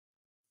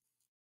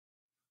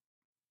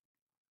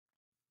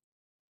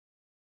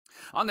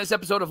On this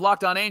episode of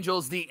Locked On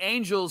Angels, the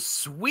Angels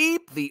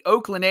sweep the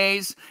Oakland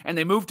A's, and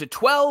they move to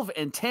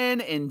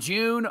 12-10 in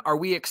June. Are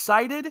we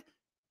excited?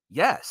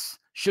 Yes.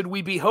 Should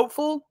we be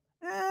hopeful?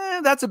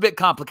 That's a bit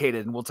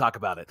complicated, and we'll talk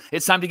about it.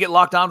 It's time to get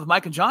locked on with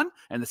Mike and John,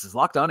 and this is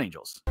Locked On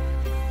Angels.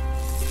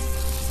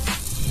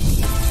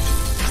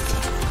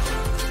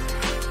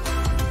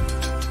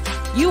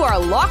 You are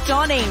Locked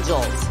On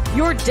Angels,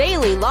 your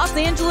daily Los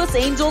Angeles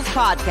Angels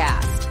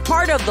podcast.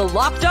 Part of the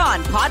Locked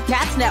On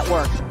Podcast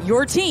Network,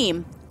 your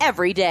team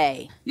every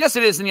day. Yes,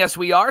 it is, and yes,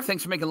 we are.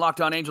 Thanks for making Locked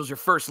On Angels your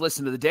first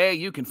listen of the day.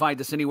 You can find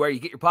us anywhere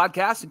you get your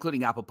podcasts,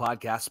 including Apple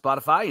Podcasts,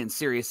 Spotify, and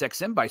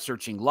SiriusXM by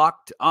searching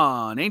Locked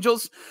On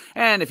Angels.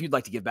 And if you'd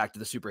like to give back to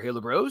the Super Halo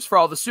Bros for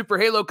all the Super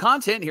Halo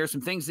content, here's some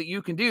things that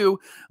you can do.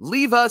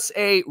 Leave us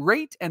a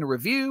rate and a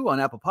review on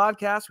Apple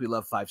Podcasts. We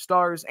love 5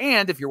 stars.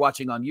 And if you're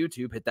watching on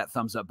YouTube, hit that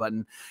thumbs up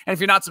button. And if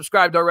you're not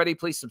subscribed already,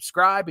 please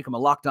subscribe. Become a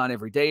Locked On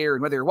Everydayer.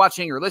 And whether you're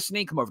watching or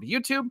listening, come over to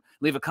YouTube,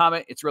 leave a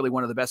comment. It's really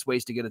one of the best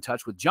ways to get in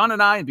touch with John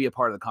and I and be a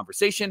part of the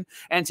conversation.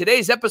 And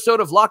today's episode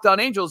of Locked On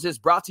Angels is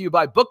brought to you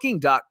by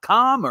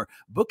Booking.com or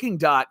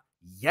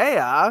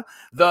Booking.yeah.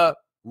 The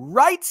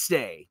right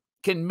stay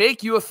can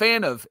make you a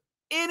fan of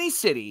any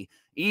city,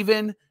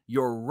 even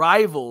your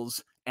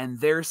rivals and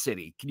their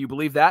city. Can you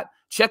believe that?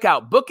 Check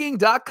out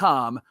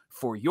Booking.com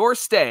for your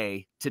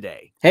stay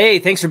today. Hey,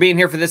 thanks for being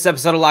here for this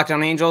episode of Locked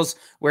On Angels,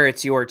 where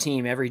it's your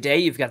team every day.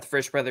 You've got the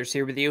Frisch Brothers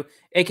here with you,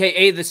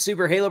 a.k.a. the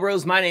Super Halo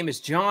Bros. My name is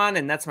John,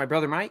 and that's my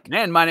brother Mike.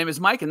 And my name is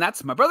Mike, and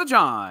that's my brother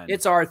John.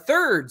 It's our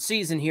 3rd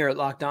season here at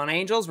Locked On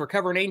Angels. We're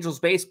covering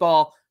Angels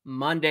baseball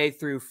Monday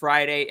through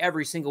Friday,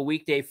 every single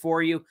weekday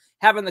for you,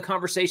 having the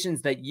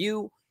conversations that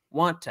you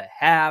want to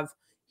have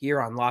here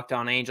on Locked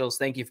On Angels.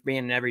 Thank you for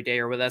being an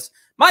everydayer with us.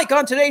 Mike,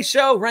 on today's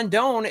show,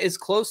 Rendon is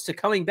close to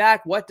coming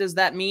back. What does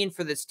that mean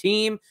for this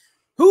team?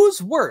 Who's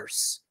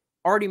worse,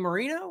 Arte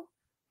Moreno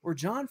or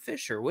John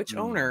Fisher? Which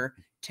owner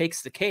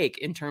takes the cake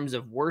in terms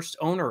of worst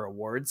owner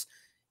awards?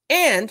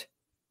 And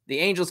the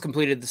Angels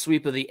completed the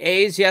sweep of the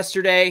A's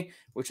yesterday,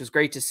 which was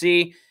great to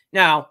see.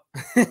 Now,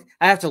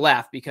 I have to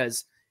laugh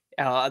because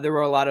there were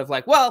a lot of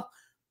like, well,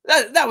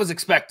 that was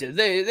expected.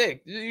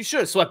 You should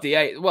have swept the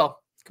A's. Well,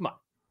 come on.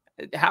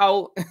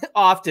 How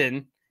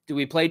often do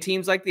we play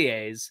teams like the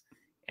A's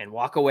and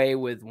walk away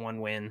with 1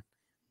 win,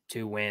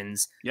 2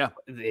 wins? Yeah.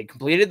 They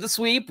completed the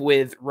sweep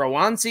with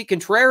Roansy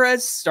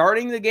Contreras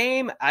starting the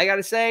game. I got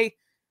to say,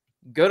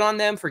 good on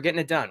them for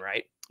getting it done,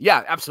 right?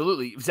 Yeah,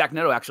 absolutely. Zach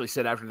Neto actually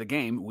said after the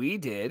game, we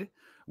did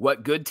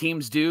what good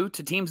teams do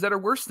to teams that are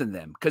worse than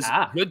them, because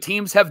good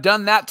teams have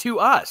done that to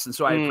us. And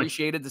so I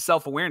appreciated the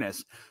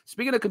self-awareness.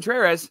 Speaking of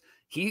Contreras,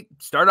 he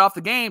started off the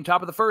game,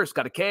 top of the first,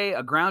 got a K,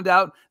 a ground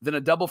out, then a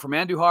double from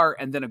Andujar,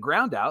 and then a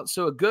ground out.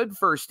 So a good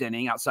first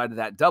inning outside of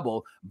that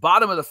double.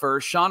 Bottom of the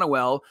first,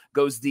 Shawnuel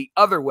goes the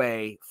other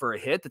way for a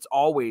hit. That's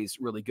always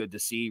really good to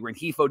see.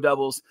 Rengifo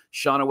doubles,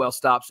 Shawnuel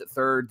stops at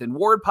third. Then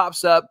Ward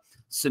pops up,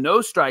 Sano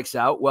strikes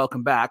out,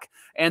 welcome back.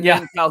 And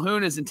then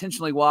Calhoun is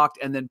intentionally walked,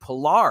 and then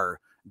Pilar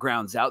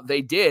grounds out.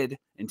 They did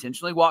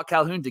intentionally walk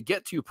Calhoun to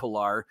get to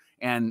Pilar,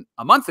 and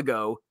a month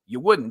ago, you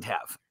wouldn't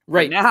have.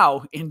 Right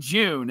now, in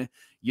June,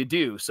 you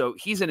do. So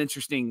he's an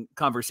interesting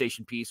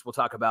conversation piece we'll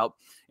talk about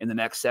in the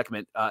next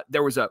segment.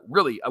 There was a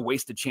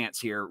wasted chance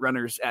here.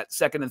 Runners at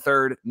second and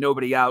third,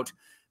 nobody out.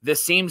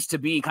 This seems to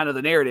be kind of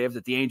the narrative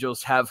that the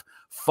Angels have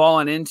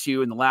fallen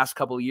into in the last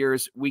couple of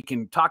years. We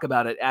can talk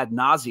about it ad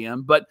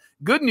nauseum, but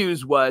good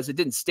news was it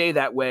didn't stay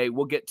that way.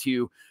 We'll get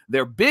to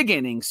their big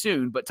inning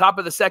soon, but top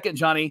of the second,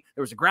 Johnny,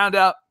 there was a ground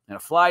out and a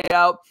fly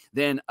out,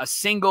 then a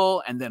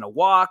single and then a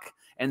walk,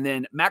 and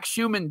then Max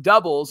Schumann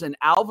doubles and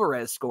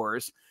Alvarez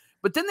scores.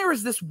 But then there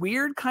was this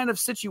weird kind of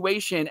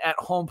situation at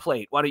home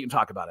plate. Why don't you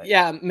talk about it?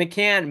 Yeah,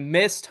 McCann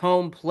missed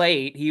home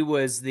plate. He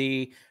was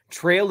the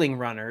trailing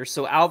runner.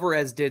 So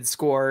Alvarez did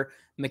score.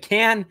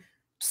 McCann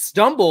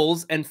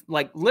stumbles and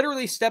like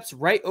literally steps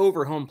right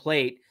over home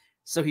plate.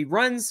 So he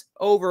runs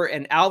over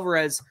and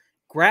Alvarez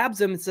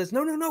grabs him and says,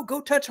 no,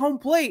 go touch home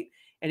plate.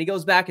 And he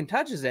goes back and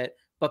touches it.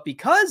 But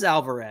because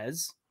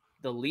Alvarez,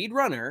 the lead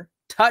runner,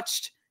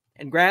 touched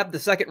and grabbed the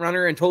second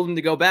runner and told him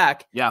to go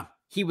back,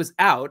 he was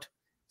out.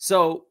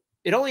 So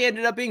it only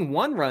ended up being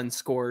 1 run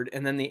scored,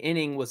 and then the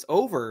inning was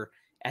over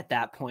at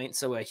that point.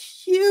 So a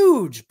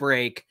huge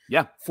break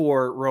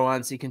for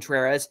Roansy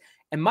Contreras.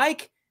 And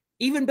Mike,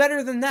 even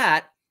better than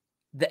that,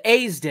 the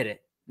A's did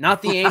it,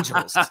 not the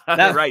Angels.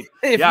 Right.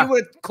 If you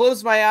would have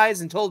closed my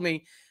eyes and told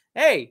me,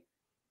 hey,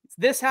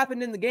 this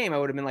happened in the game, I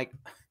would have been like,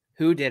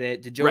 who did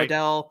it? Did Joe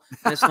Adell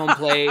miss home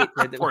plate?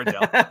 Poor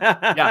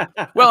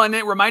Adell. Well, and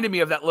it reminded me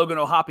of that Logan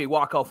O'Hoppe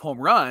walk-off home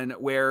run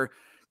where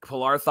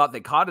Pilar thought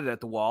they caught it at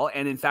the wall,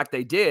 and in fact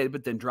they did,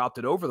 but then dropped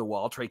it over the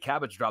wall. Trey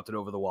Cabbage dropped it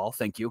over the wall.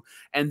 Thank you.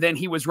 And then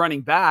he was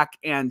running back,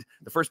 and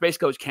the first base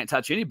coach can't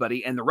touch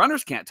anybody, and the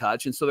runners can't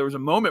touch. And so there was a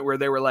moment where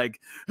they were like,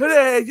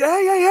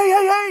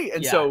 hey.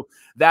 And so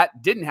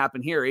that didn't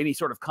happen here, any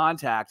sort of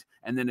contact,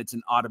 and then it's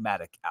an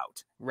automatic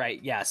out.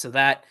 Right, yeah. So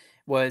that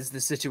was the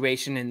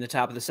situation in the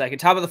top of the second.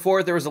 Top of the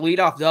fourth, there was a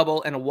leadoff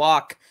double and a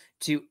walk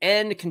to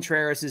end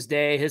Contreras'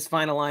 day. His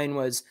final line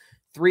was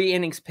 3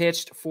 innings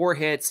pitched, 4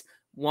 hits,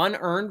 1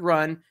 earned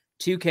run,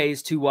 2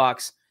 Ks, 2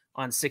 walks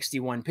on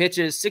 61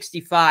 pitches.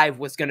 65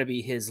 was going to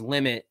be his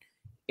limit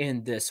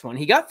in this one.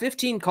 He got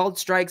 15 called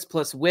strikes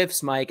plus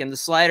whiffs, Mike, and the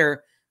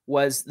slider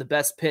was the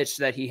best pitch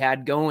that he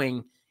had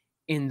going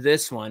in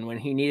this one. When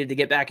he needed to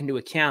get back into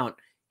a count,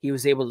 he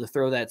was able to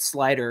throw that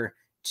slider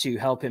to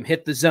help him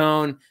hit the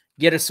zone,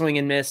 get a swing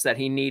and miss that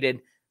he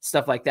needed,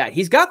 stuff like that.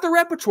 He's got the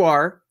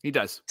repertoire. He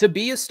does. To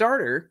be a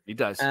starter. He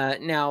does.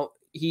 Now,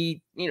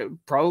 he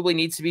probably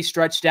needs to be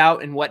stretched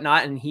out and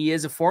whatnot, and he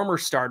is a former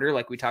starter,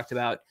 like we talked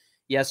about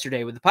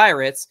yesterday with the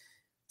Pirates.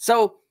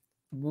 So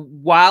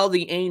while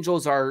the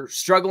Angels are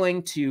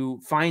struggling to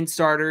find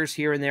starters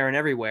here and there and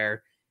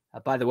everywhere,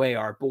 by the way,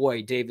 our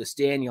boy Davis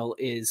Daniel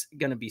is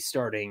going to be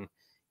starting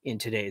in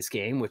today's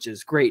game, which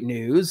is great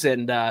news.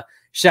 And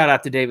shout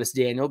out to Davis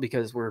Daniel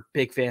because we're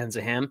big fans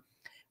of him.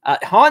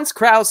 Hans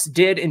Kraus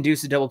did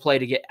induce a double play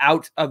to get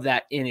out of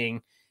that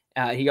inning.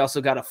 He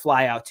also got a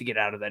fly out to get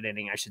out of that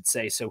inning, I should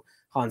say. So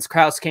Hans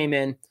Kraus came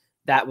in.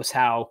 That was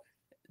how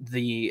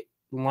the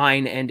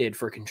line ended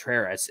for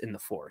Contreras in the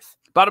 4th.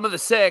 Bottom of the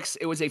 6th,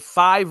 it was a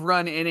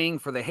 5-run inning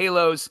for the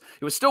Halos.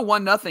 It was still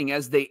 1-0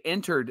 as they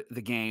entered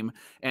the game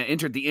and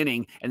entered the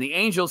inning, and the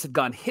Angels had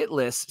gone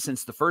hitless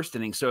since the first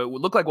inning. So it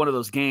would look like one of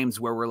those games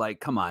where we're like,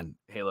 come on,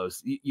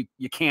 Halos,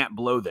 you can't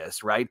blow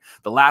this, right?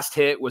 The last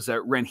hit was a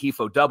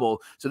Rengifo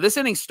double. So this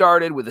inning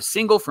started with a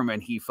single from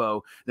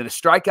Rengifo, then a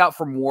strikeout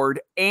from Ward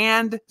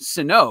and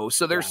Sano.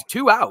 So there's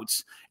 2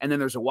 outs, and then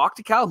there's a walk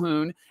to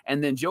Calhoun,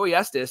 and then Joey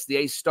Estes, the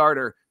ace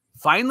starter,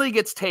 finally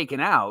gets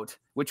taken out,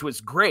 which was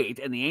great.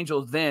 And the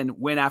Angels then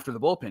went after the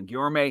bullpen.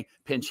 Guillorme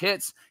pinch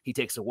hits. He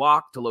takes a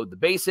walk to load the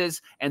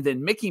bases. And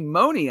then Mickey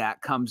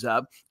Moniak comes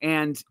up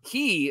and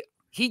he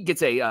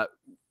gets a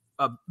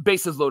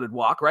bases loaded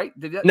walk, right?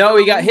 No,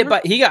 he got hit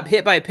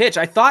by a pitch.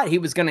 I thought he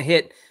was going to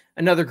hit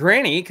another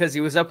granny because he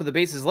was up with the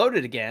bases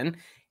loaded again.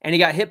 And he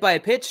got hit by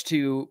a pitch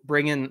to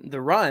bring in the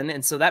run.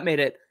 And so that made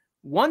it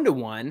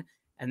 1-1.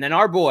 And then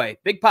our boy,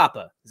 Big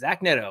Papa,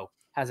 Zach Neto,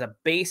 has a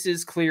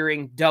bases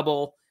clearing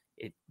double.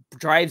 It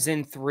drives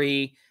in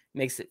 3,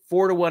 makes it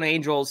 4-1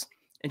 Angels.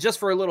 And just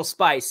for a little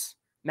spice,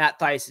 Matt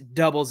Thaiss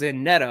doubles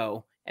in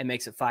Neto and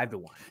makes it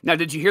 5-1. Now,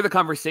 did you hear the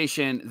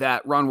conversation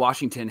that Ron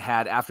Washington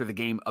had after the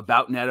game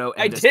about Neto?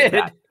 And I did.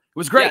 It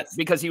was great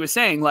because he was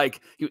saying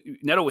like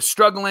Neto was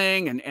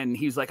struggling and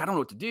he's like, I don't know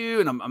what to do.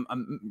 And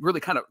I'm really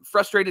kind of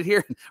frustrated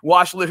here. And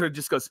Wash literally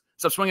just goes,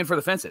 stop swinging for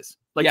the fences.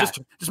 Like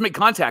just make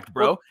contact,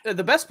 bro. Well,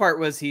 the best part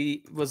was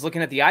he was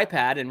looking at the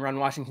iPad and Ron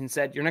Washington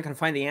said, you're not going to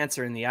find the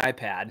answer in the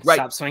iPad. Right.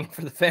 Stop swinging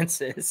for the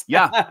fences.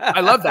 Yeah. I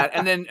love that.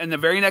 And then the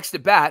very next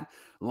at bat,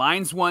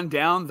 lines one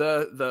down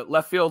the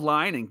left field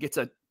line and gets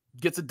a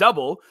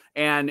double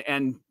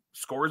and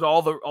scores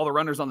all the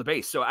runners on the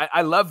base. So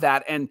I love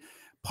that. And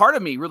part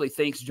of me really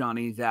thinks,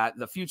 Johnny, that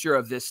the future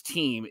of this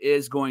team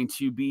is going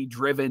to be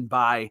driven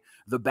by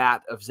the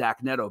bat of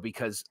Zach Neto,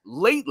 because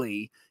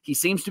lately he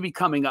seems to be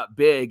coming up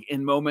big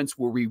in moments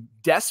where we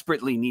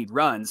desperately need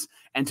runs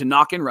and to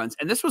knock in runs.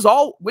 And this was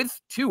all with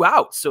 2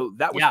 outs. So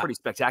that was pretty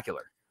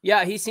spectacular.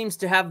 Yeah, he seems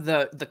to have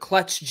the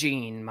clutch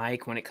gene,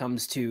 Mike, when it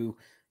comes to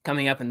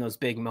coming up in those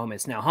big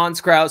moments. Now,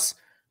 Hans Kraus,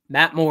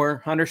 Matt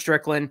Moore, Hunter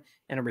Strickland,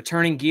 and a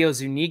returning Gio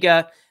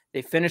Zuniga,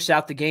 they finished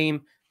out the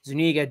game.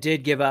 Zuniga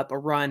did give up a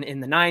run in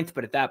the 9th,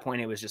 but at that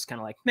point it was just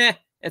kind of like, meh,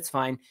 it's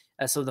fine.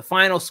 So the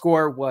final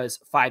score was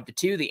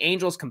 5-2. The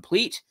Angels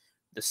complete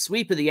the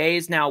sweep of the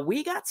A's. Now,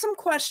 we got some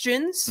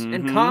questions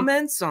and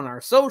comments on our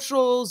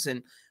socials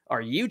and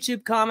our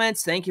YouTube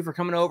comments. Thank you for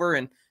coming over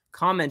and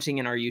commenting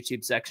in our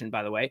YouTube section,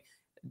 by the way.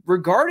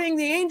 Regarding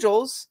the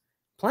Angels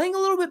playing a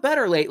little bit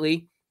better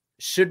lately,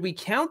 should we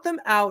count them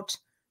out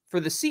for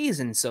the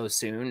season so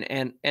soon?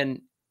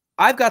 And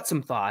I've got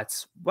some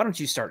thoughts. Why don't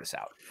you start us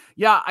out?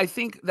 Yeah, I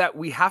think that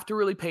we have to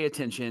really pay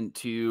attention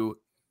to,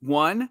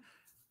 one,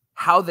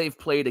 how they've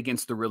played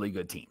against the really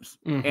good teams.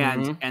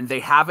 And they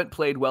haven't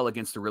played well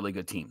against the really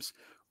good teams.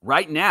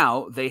 Right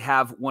now, they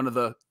have one of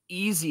the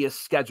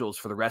easiest schedules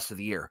for the rest of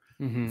the year.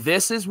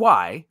 This is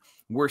why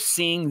we're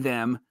seeing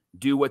them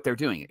do what they're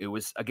doing. It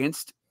was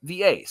against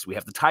the A's. We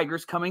have the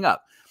Tigers coming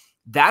up.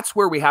 That's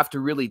where we have to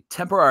really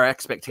temper our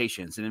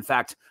expectations. And in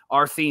fact,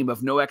 our theme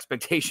of no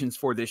expectations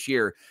for this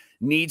year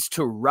needs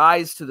to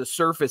rise to the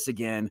surface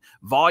again.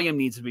 Volume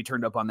needs to be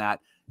turned up on that,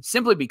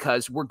 simply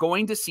because we're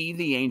going to see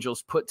the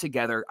Angels put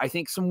together, I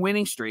think, some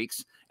winning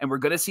streaks, and we're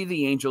going to see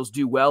the Angels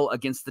do well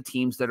against the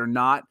teams that are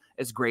not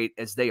as great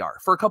as they are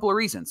for a couple of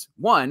reasons.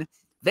 One,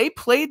 they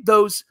played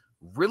those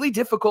really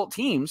difficult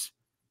teams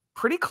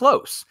pretty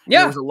close.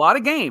 Yeah. There was a lot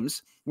of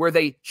games where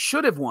they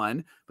should have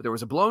won, but there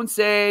was a blown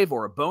save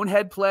or a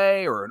bonehead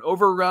play or an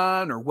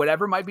overrun or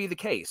whatever might be the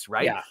case,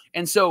 right? Yeah.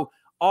 And so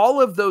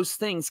all of those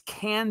things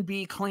can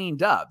be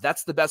cleaned up.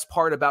 That's the best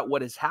part about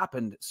what has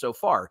happened so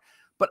far.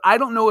 But I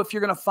don't know if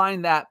you're going to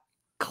find that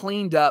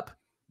cleaned up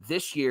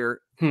this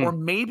year or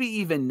maybe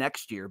even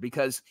next year,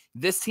 because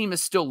this team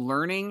is still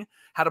learning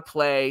how to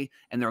play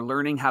and they're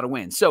learning how to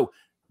win. So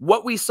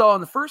what we saw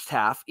in the first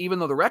half, even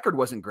though the record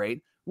wasn't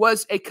great,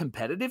 was a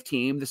competitive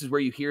team. This is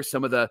where you hear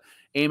some of the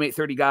AM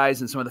 830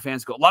 guys and some of the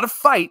fans go, a lot of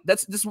fight.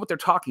 This is what they're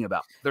talking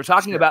about. They're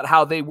talking about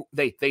how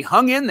they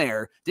hung in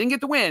there, didn't get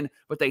the win,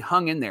 but they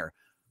hung in there.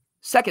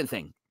 Second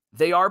thing,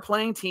 they are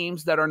playing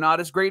teams that are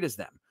not as great as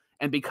them.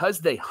 And because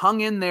they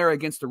hung in there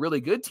against the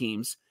really good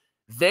teams,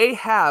 they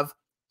have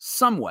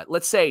somewhat,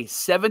 let's say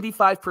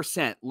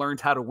 75%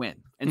 learned how to win.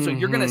 And so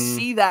you're going to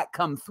see that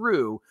come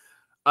through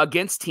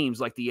against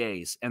teams like the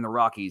A's and the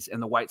Rockies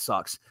and the White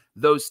Sox,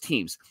 those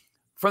teams.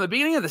 From the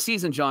beginning of the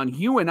season, John,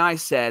 you and I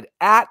said,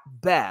 at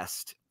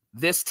best,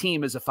 this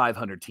team is a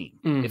 500 team.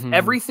 If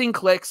everything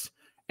clicks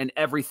and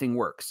everything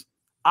works,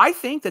 I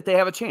think that they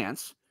have a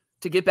chance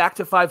to get back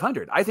to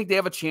 500. I think they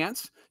have a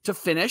chance to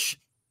finish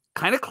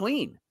kind of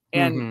clean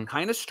and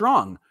kind of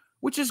strong,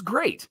 which is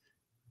great.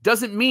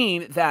 Doesn't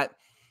mean that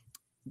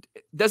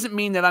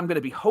I'm going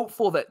to be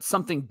hopeful that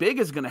something big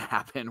is going to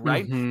happen,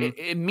 right?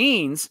 It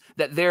means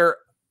that they're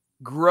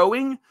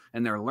growing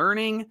and they're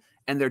learning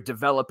and they're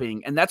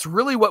developing. And that's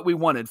really what we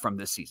wanted from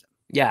this season.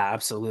 Yeah,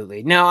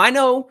 absolutely. Now, I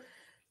know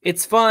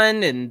it's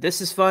fun and this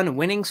is fun and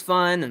winning's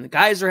fun and the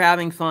guys are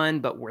having fun,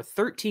 but we're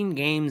 13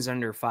 games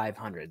under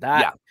 500.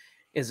 That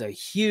is a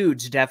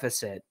huge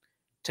deficit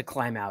to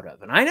climb out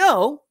of. And I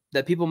know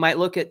that people might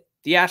look at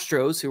the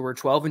Astros, who were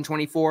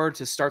 12-24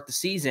 to start the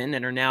season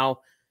and are now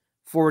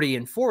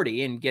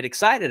 40-40 and get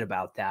excited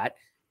about that.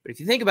 But if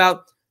you think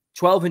about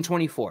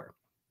 12-24,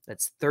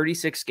 that's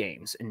 36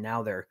 games. And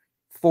now they're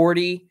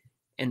 40-40.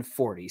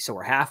 So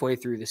we're halfway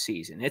through the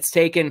season. It's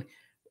taken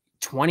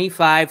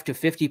 25 to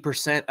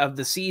 50% of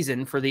the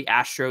season for the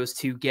Astros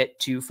to get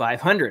to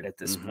 500 at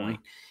this point.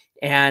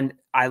 And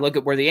I look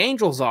at where the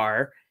Angels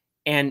are,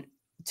 and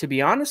to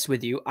be honest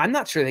with you, I'm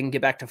not sure they can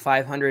get back to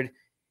 500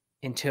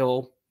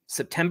 until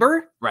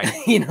September. Right.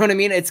 You know what I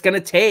mean? It's going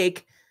to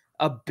take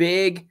a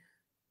big,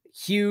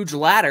 huge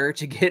ladder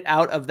to get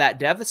out of that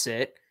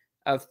deficit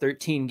of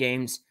 13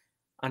 games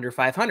under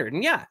 500.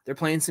 And yeah, they're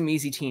playing some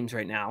easy teams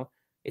right now.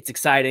 It's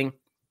exciting.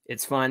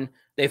 It's fun.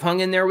 They've hung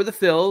in there with the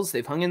Phils.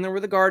 They've hung in there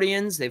with the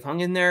Guardians. They've hung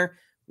in there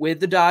with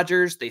the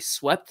Dodgers. They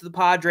swept the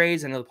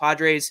Padres. I know the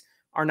Padres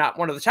are not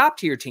one of the top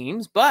tier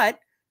teams, but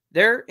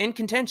they're in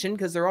contention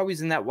because they're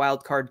always in that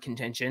wild card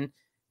contention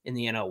in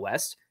the NL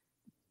West.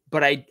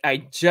 But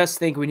I just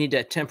think we need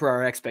to temper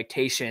our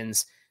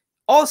expectations.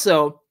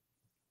 Also,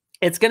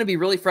 it's going to be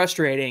really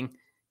frustrating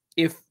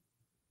if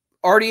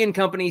Artie and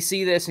company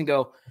see this and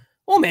go,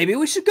 well, maybe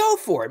we should go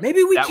for it.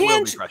 Maybe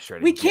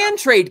we can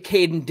trade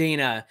Caden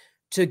Dana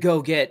to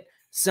go get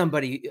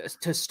somebody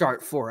to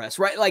start for us,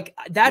 right? Like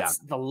that's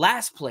the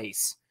last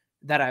place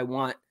that I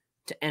want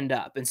to end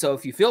up. And so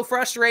if you feel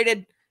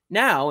frustrated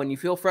now and you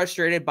feel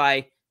frustrated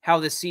by how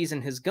this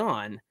season has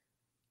gone,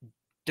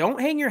 don't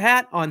hang your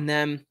hat on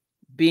them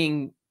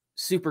being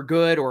super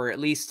good or at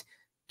least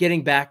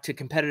getting back to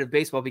competitive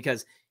baseball,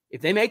 because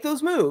if they make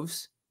those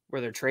moves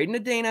where they're trading a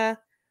Dana,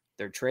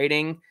 they're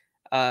trading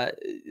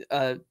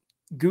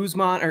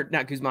Guzman or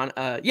not Guzman,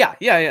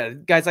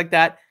 guys like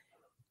that,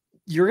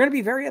 you're going to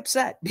be very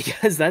upset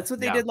because that's what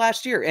they did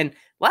last year. And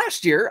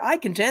last year, I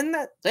contend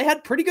that they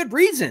had pretty good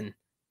reason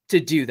to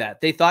do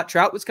that. They thought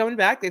Trout was coming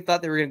back. They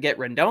thought they were going to get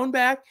Rendon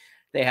back.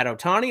 They had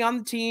Ohtani on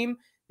the team.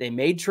 They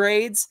made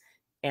trades,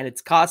 and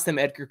it's cost them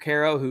Edgar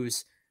Caro,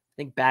 who's I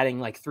think batting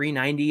like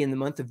 390 in the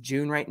month of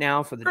June right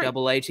now for the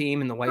AA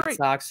team and the White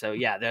Sox. So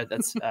yeah,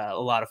 that's a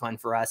lot of fun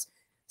for us.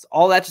 So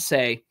all that to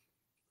say,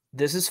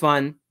 this is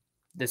fun.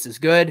 This is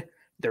good.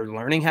 They're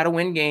learning how to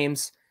win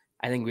games.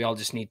 I think we all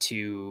just need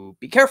to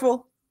be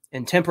careful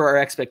and temper our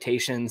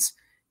expectations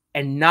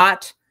and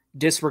not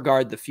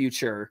disregard the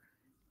future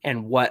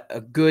and what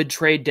a good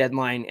trade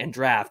deadline and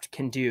draft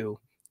can do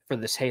for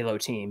this Halo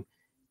team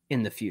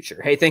in the future.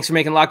 Hey, thanks for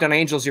making Locked On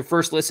Angels your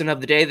first listen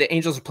of the day. The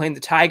Angels are playing the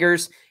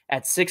Tigers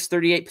at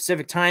 6:38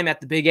 Pacific time at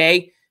the Big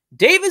A.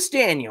 Davis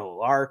Daniel,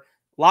 our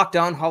Locked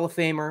On Hall of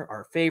Famer,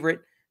 our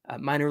favorite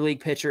minor league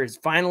pitcher, is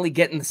finally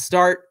getting the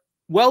start.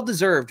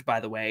 Well-deserved, by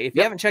the way. If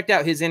you haven't checked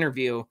out his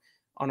interview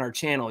on our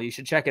channel, you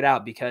should check it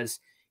out because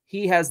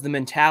he has the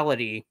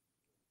mentality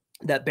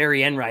that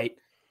Barry Enright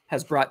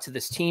has brought to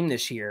this team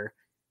this year,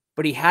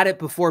 but he had it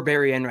before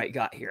Barry Enright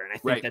got here. And I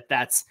think that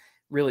that's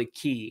really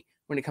key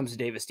when it comes to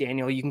Davis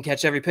Daniel. You can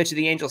catch every pitch of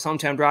the Angels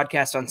hometown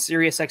broadcast on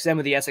SiriusXM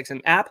with the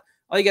SXM app.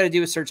 All you got to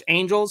do is search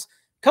Angels.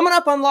 Coming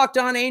up on Locked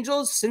On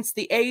Angels, since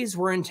the A's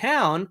were in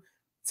town,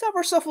 let's have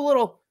ourselves a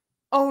little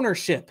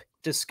ownership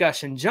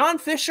discussion. John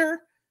Fisher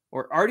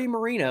or Arte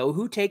Moreno,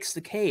 who takes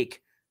the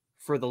cake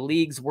for the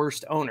league's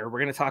worst owner? We're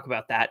going to talk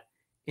about that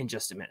in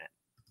just a minute.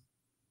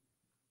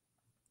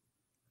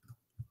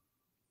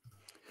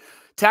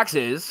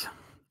 Taxes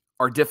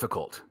are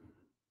difficult.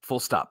 Full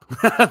stop.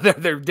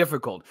 They're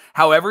difficult.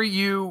 However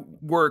you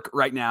work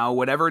right now,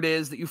 whatever it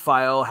is that you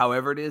file,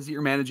 however it is that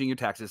you're managing your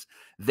taxes,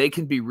 they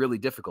can be really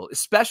difficult,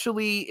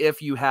 especially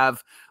if you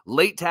have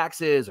late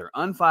taxes or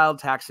unfiled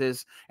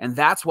taxes. And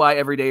that's why,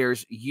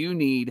 everydayers, you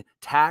need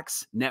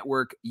Tax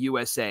Network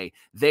USA.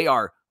 They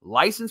are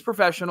licensed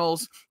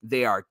professionals.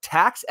 They are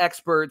tax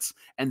experts,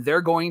 and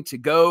they're going to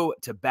go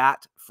to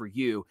bat for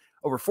you.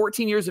 Over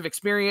 14 years of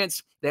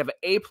experience. They have an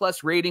A+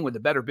 rating with the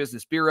Better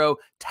Business Bureau.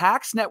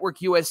 Tax Network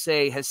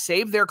USA has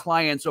saved their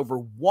clients over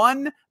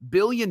 $1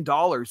 billion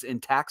in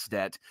tax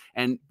debt,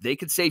 and they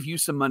could save you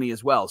some money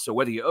as well. So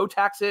whether you owe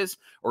taxes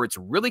or it's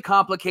really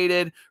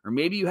complicated, or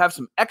maybe you have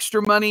some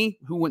extra money,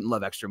 who wouldn't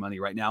love extra money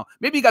right now?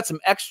 Maybe you got some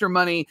extra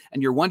money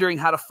and you're wondering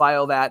how to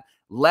file that.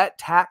 Let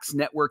Tax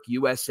Network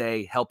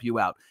USA help you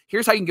out.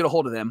 Here's how you can get a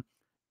hold of them.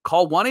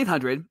 Call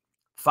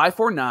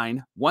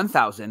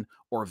 1-800-549-1000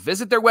 or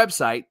visit their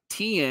website,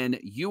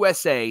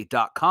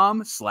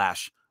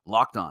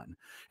 tnusa.com/lockedon.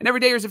 And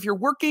everydayers, if you're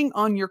working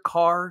on your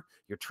car,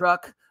 your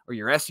truck, or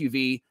your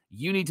SUV,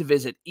 you need to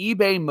visit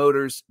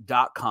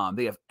ebaymotors.com.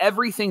 They have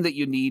everything that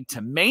you need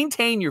to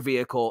maintain your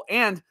vehicle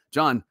and,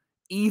 John,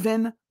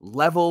 even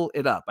level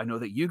it up. I know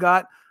that you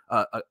got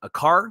a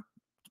car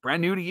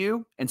brand new to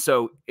you. And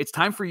so it's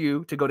time for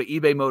you to go to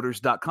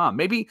ebaymotors.com.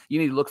 Maybe you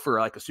need to look for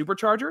like a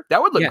supercharger.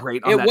 That would look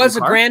great on that. It was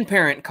a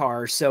grandparent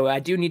car, so I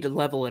do need to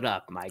level it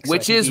up, Mike.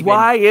 Which is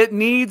why it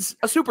needs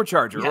a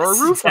supercharger or a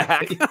roof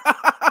rack.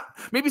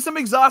 Maybe some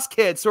exhaust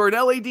kits or an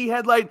LED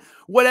headlight,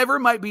 whatever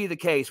might be the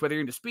case, whether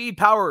you're into speed,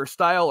 power, or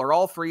style, or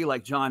all three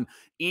like John,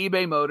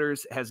 eBay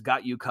Motors has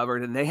got you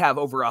covered, and they have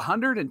over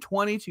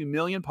 122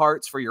 million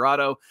parts for your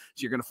auto,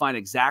 so you're going to find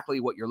exactly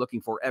what you're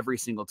looking for every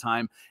single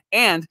time.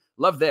 And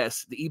love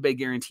this, the eBay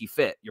Guarantee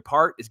Fit. Your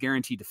part is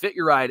guaranteed to fit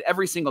your ride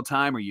every single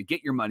time, or you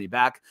get your money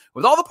back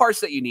with all the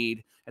parts that you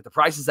need at the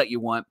prices that you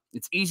want.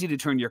 It's easy to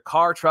turn your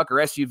car, truck, or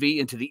SUV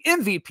into the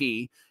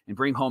MVP and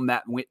bring home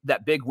that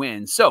big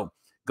win. So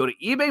go to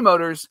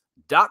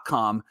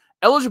ebaymotors.com.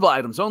 Eligible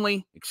items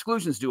only.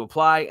 Exclusions do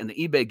apply, and the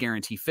eBay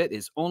Guarantee Fit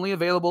is only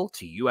available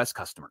to U.S.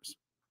 customers.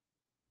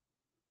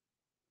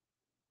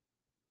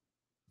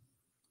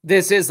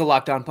 This is the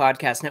Locked On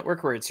Podcast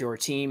Network, where it's your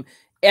team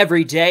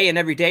every day. And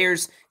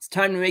everydayers, it's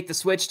time to make the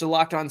switch to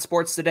Locked On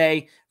Sports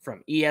Today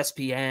from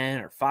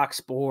ESPN or Fox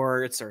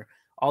Sports or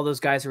all those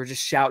guys who are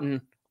just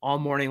shouting all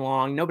morning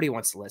long. Nobody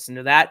wants to listen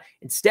to that.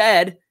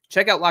 Instead,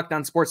 check out Locked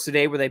On Sports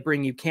Today, where they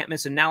bring you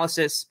can't-miss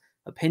analysis,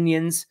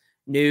 opinions,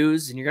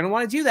 news, and you're going to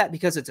want to do that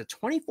because it's a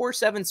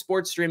 24/7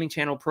 sports streaming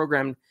channel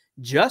programmed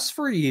just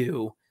for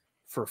you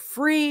for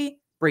free,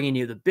 bringing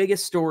you the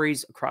biggest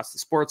stories across the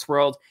sports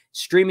world,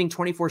 streaming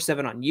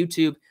 24/7 on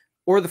YouTube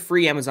or the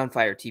free Amazon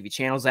Fire TV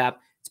channels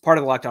app. It's part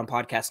of the Locked On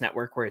Podcast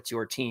Network, where it's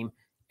your team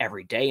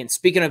every day. And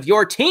speaking of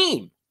your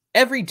team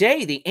every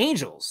day, the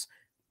Angels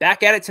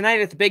back at it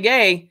tonight at the Big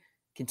A,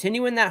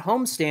 continuing that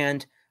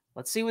homestand.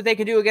 Let's see what they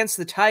can do against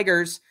the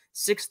Tigers.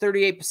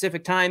 6:38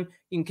 Pacific time.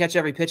 You can catch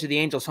every pitch of the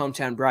Angels'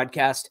 hometown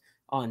broadcast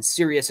on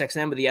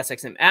SiriusXM with the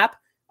SXM app.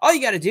 All you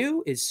got to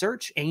do is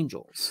search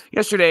Angels.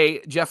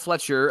 Yesterday, Jeff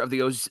Fletcher of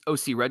the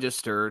OC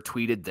Register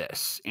tweeted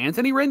this.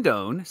 Anthony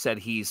Rendon said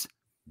he's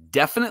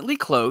definitely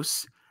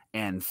close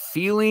and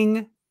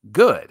feeling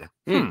good.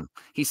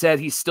 He said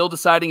he's still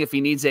deciding if he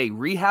needs a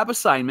rehab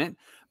assignment,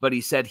 but he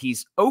said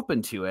he's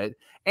open to it.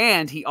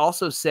 And he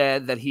also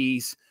said that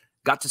he's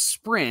got to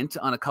sprint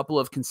on a couple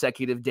of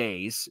consecutive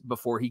days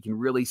before he can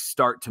really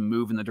start to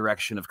move in the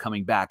direction of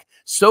coming back.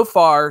 So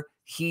far,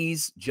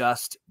 he's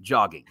just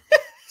jogging.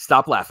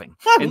 Stop laughing.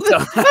 And so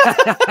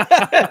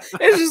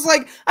it's just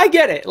like, I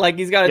get it. Like,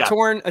 he's got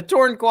a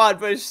torn quad,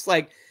 but it's just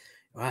like,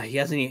 wow,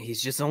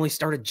 he's just only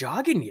started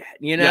jogging yet,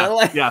 you know?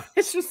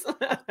 It's just,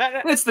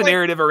 it's the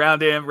narrative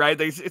around him,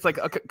 right? It's like,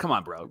 okay, come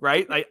on, bro,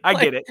 right? I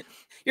get it.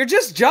 You're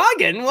just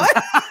jogging. What?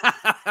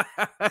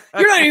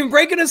 You're not even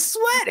breaking a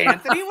sweat,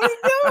 Anthony. What are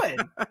you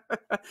doing?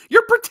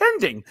 You're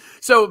pretending.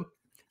 So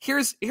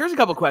here's a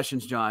couple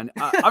questions, John.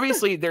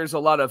 Obviously, there's a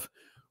lot of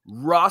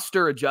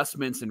roster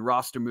adjustments and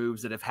roster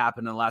moves that have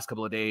happened in the last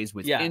couple of days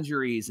with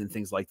injuries and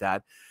things like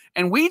that.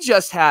 And we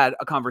just had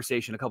a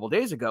conversation a couple of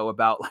days ago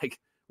about like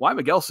why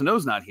Miguel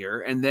Sano's not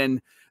here. And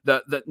then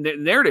the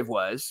narrative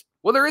was,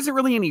 well, there isn't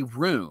really any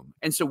room.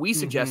 And so we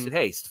suggested,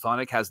 hey,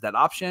 Stefanik has that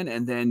option.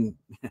 And then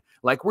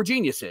like we're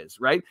geniuses,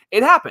 right?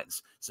 It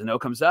happens. Sano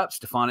comes up,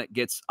 Stefanik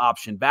gets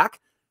option back.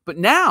 But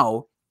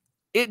now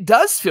it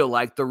does feel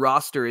like the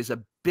roster is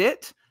a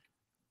bit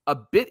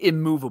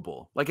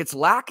immovable. Like it's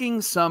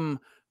lacking some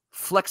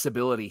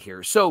flexibility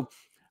here. So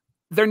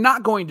they're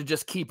not going to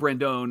just keep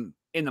Rendon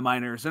in the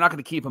minors. They're not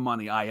going to keep him on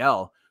the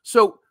IL.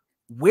 So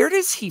where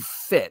does he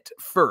fit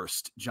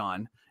first,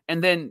 John?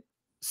 And then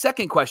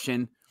second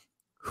question,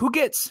 who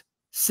gets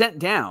sent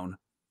down?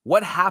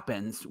 What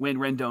happens when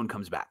Rendon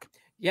comes back?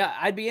 Yeah,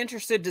 I'd be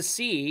interested to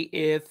see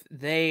if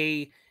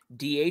they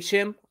DH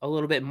him a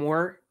little bit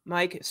more,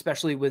 Mike,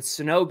 especially with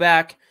Sano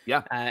back.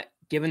 Yeah.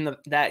 Given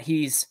that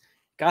he's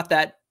got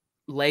that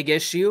leg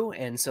issue,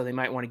 and so they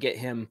might want to get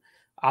him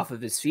off of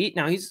his feet.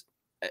 Now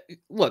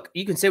look,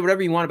 you can say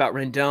whatever you want about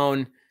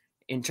Rendon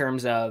in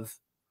terms of,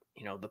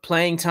 the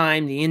playing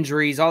time, the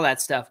injuries, all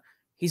that stuff.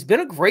 He's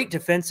been a great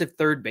defensive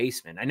third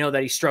baseman. I know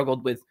that he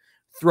struggled with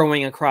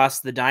throwing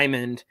across the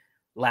diamond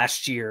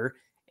last year,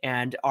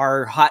 and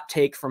our hot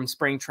take from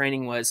spring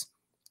training was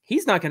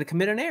he's not going to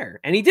commit an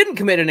error. And he didn't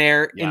commit an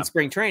error in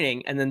spring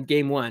training, and then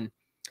game one,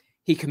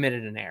 he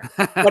committed an error.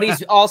 But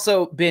he's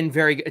also been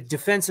very good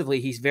defensively.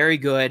 He's very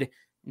good.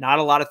 not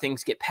a lot of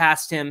things get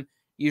past him.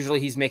 Usually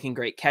he's making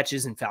great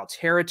catches in foul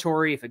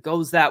territory if it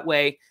goes that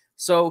way.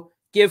 So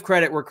give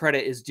credit where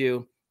credit is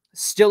due.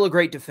 Still a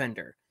great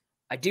defender.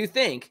 I do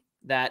think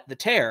that the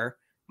tear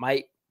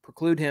might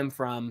preclude him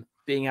from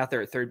being out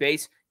there at third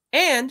base.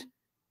 And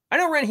I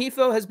know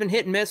Rengifo has been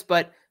hit and miss,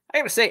 but I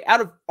got to say,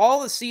 out of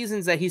all the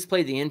seasons that he's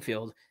played the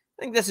infield,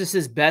 I think this is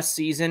his best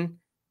season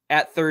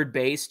at third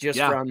base, just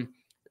from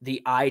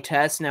the eye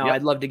test. Now,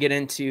 I'd love to get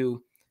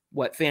into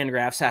what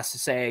Fangraphs has to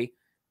say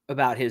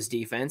about his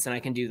defense, and I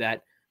can do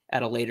that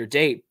at a later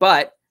date.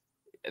 But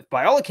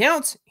by all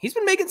accounts, he's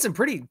been making some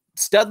pretty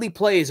studly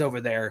plays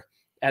over there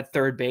at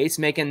third base,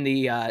 making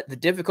the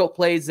difficult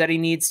plays that he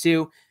needs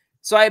to.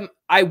 So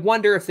I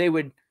wonder if they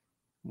would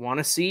want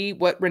to see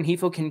what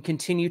Rengifo can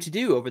continue to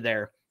do over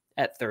there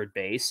at third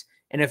base.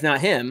 And if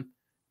not him,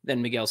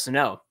 then Miguel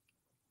Sano.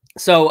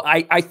 So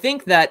I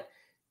think that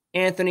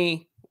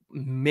Anthony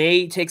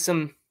may take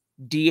some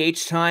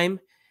DH time.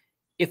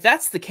 If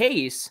that's the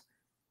case,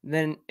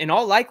 then in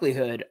all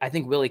likelihood, I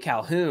think Willie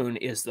Calhoun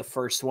is the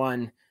first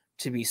one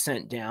to be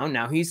sent down.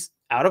 Now he's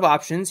out of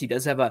options. He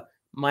does have a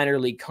minor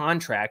league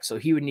contract, so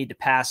he would need to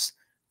pass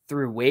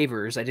through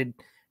waivers. I did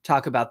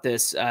talk about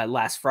this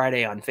last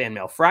Friday on Fan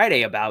Mail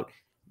Friday about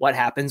what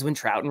happens when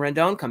Trout and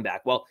Rendon come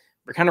back. Well,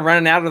 we're kind of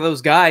running out of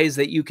those guys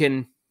that you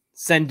can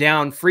send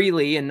down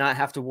freely and not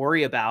have to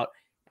worry about.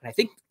 And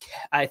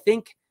I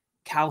think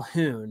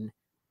Calhoun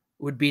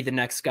would be the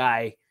next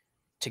guy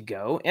to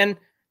go. And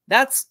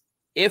that's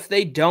if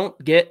they don't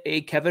get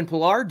a Kevin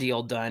Pillar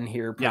deal done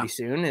here pretty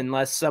soon,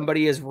 unless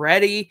somebody is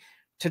ready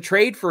to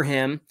trade for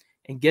him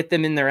and get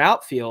them in their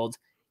outfield.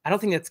 I don't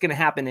think that's going to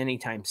happen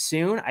anytime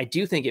soon. I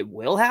do think it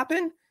will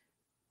happen,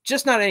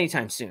 just not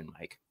anytime soon,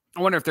 Mike.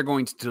 I wonder if they're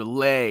going to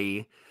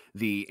delay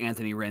the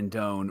Anthony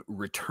Rendon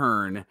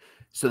return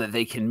so that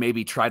they can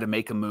maybe try to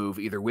make a move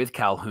either with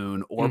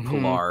Calhoun or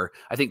Pillar.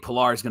 I think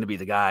Pillar is going to be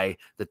the guy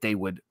that they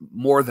would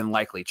more than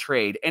likely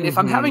trade. And if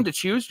I'm having to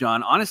choose,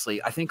 John,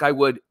 honestly, I think I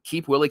would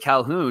keep Willie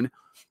Calhoun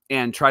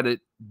and try to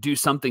do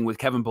something with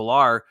Kevin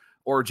Pillar,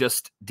 or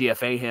just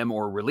DFA him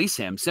or release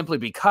him, simply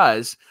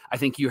because I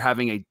think you're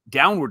having a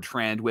downward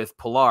trend with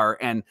Pillar,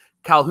 and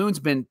Calhoun's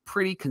been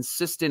pretty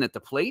consistent at the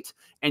plate,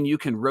 and you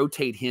can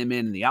rotate him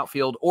in the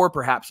outfield or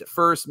perhaps at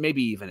first,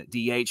 maybe even at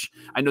DH.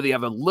 I know they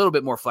have a little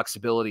bit more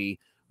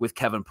flexibility with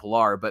Kevin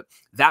Pillar, but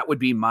that would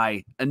be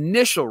my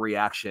initial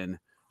reaction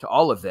to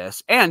all of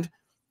this. And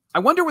I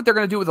wonder what they're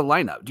going to do with the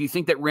lineup. Do you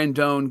think that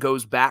Rendon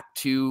goes back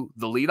to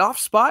the leadoff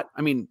spot?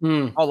 I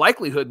mean, all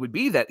likelihood would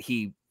be that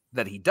he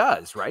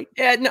does, right?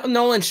 Yeah,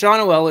 Nolan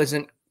Shawnuel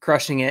isn't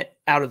crushing it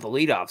out of the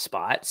leadoff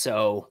spot,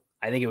 so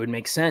I think it would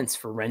make sense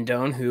for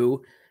Rendon,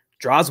 who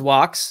draws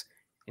walks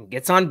and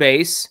gets on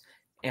base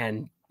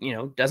and,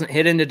 doesn't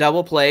hit into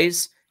double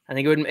plays. I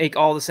think it would make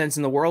all the sense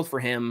in the world for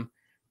him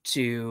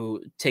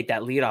to take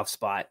that leadoff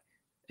spot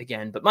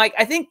again. But Mike,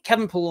 I think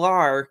Kevin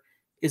Pillar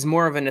is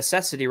more of a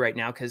necessity right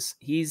now because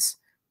he's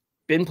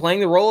been playing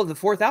the role of the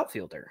fourth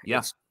outfielder.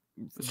 Yeah.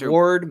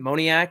 Ward,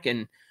 Moniak,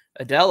 and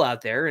Adele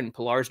out there, and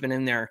Pillar's been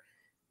in there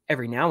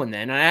every now and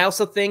then. And I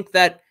also think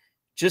that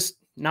just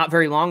not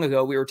very long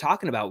ago, we were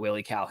talking about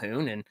Willie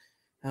Calhoun, and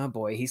oh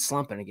boy, he's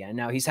slumping again.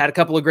 Now he's had a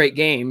couple of great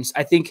games.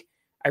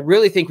 I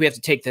really think we have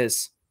to take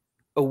this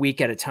a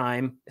week at a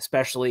time,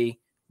 especially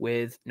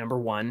with number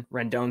one,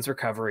 Rendon's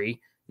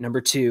recovery,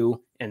 number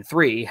 2 and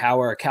 3,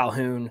 how are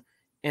Calhoun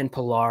and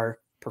Pillar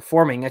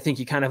performing? I think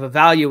you kind of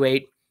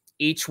evaluate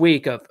each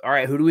week of, all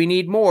right, who do we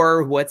need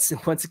more? What's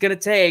it going to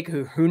take?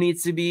 Who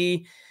needs to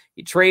be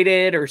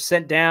traded or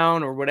sent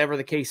down or whatever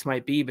the case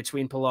might be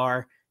between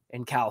Pillar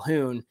and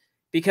Calhoun,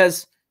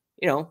 because,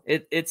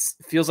 it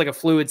feels like a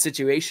fluid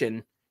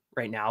situation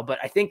right now. But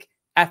I think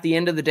at the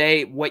end of the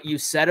day, what you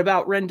said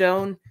about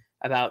Rendon,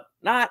 about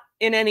not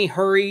in any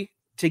hurry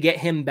to get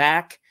him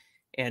back,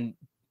 and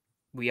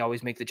we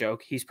always make the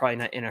joke, he's probably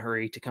not in a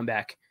hurry to come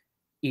back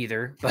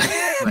either, but,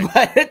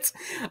 but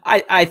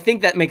I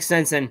think that makes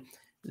sense. And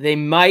they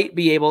might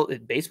be able,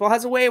 baseball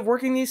has a way of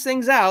working these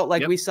things out.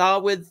 Like we saw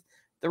with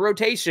the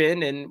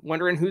rotation and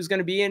wondering who's going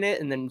to be in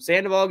it. And then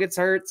Sandoval gets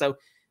hurt. So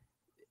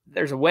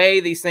there's a way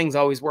these things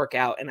always work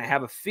out. And I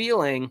have a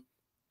feeling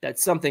that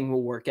something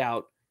will work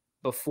out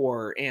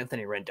before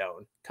Anthony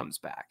Rendon comes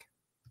back.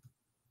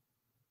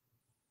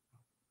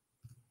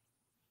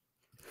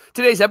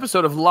 Today's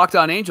episode of Locked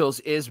On Angels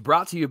is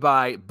brought to you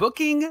by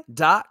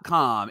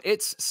Booking.com.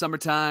 It's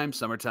summertime.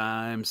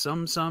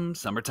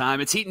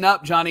 It's heating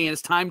up, Johnny, and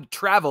it's time to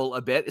travel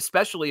a bit,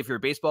 especially if you're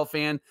a baseball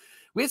fan.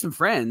 We had some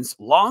friends,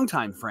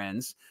 longtime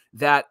friends,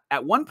 that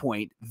at one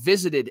point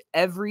visited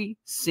every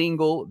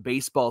single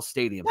baseball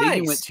stadium. Nice. They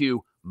even went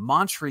to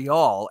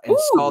Montreal and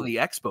saw the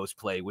Expos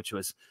play, which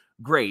was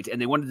great.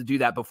 And they wanted to do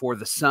that before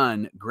the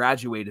son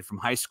graduated from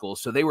high school.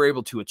 So they were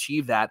able to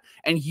achieve that.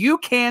 And you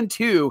can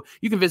too.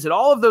 You can visit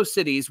all of those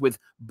cities with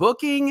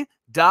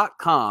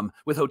Booking.com,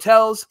 with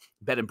hotels,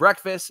 bed and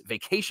breakfast,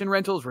 vacation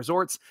rentals,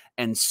 resorts,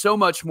 and so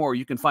much more.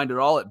 You can find it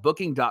all at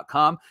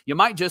Booking.com. You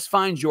might just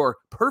find your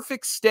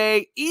perfect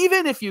stay,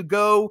 even if you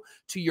go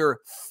to your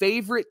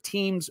favorite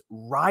team's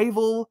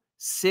rival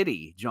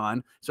city,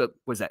 John. So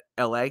was that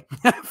LA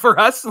for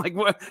us? Like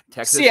what?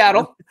 Texas?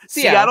 Seattle.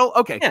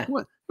 Okay. Yeah.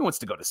 Who wants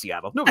to go to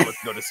Seattle? Nobody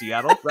wants to go to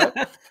Seattle, right?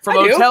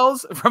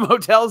 From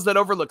hotels that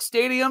overlook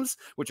stadiums,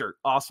 which are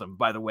awesome,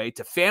 by the way,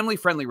 to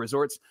family-friendly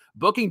resorts,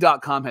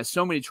 Booking.com has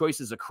so many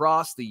choices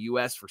across the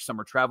U.S. for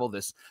summer travel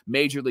this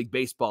Major League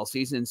Baseball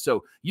season.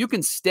 So you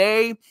can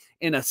stay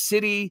in a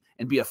city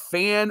and be a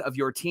fan of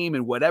your team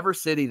in whatever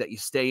city that you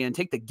stay in.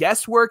 Take the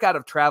guesswork out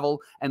of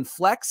travel and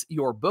flex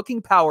your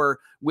booking power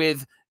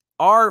with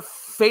our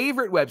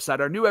favorite website,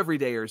 our new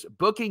everydayers,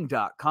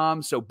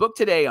 Booking.com. So book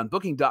today on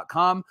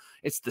Booking.com.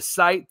 It's the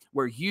site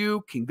where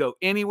you can go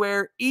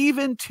anywhere,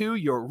 even to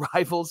your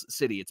rival's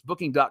city. It's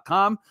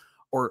Booking.com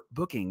or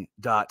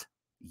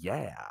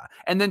Booking.yeah.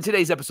 And then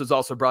today's episode is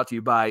also brought to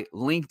you by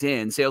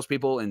LinkedIn.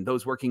 Salespeople and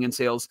those working in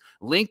sales,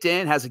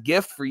 LinkedIn has a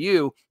gift for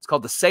you. It's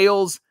called the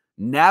Sales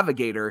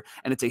Navigator,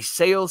 and it's a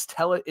sales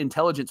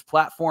intelligence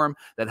platform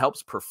that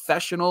helps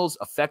professionals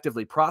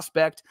effectively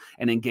prospect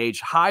and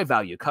engage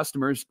high-value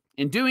customers.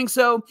 In doing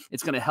so,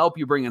 it's going to help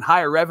you bring in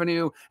higher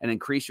revenue and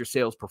increase your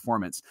sales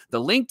performance. The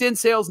LinkedIn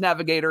Sales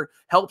Navigator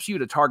helps you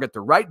to target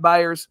the right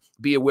buyers,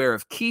 be aware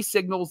of key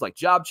signals like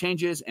job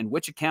changes and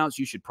which accounts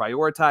you should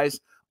prioritize.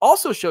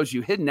 Also shows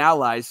you hidden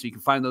allies so you can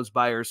find those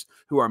buyers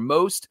who are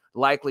most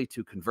likely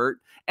to convert.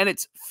 And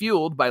it's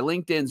fueled by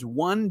LinkedIn's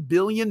 1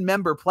 billion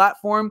member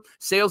platform.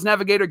 Sales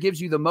Navigator gives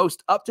you the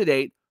most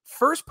up-to-date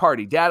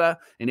first-party data,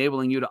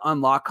 enabling you to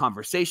unlock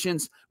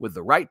conversations with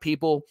the right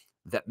people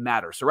that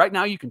matter. So right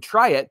now you can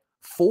try it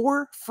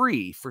for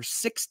free for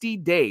 60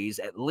 days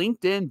at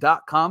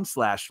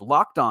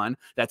linkedin.com/lockedon.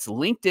 That's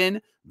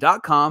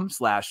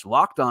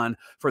linkedin.com/lockedon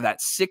for that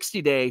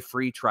 60-day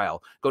free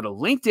trial. Go to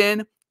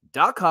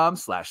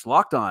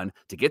linkedin.com/lockedon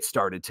to get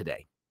started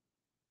today.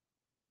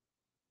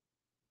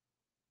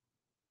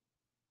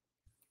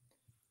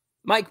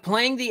 Mike,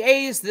 playing the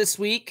A's this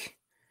week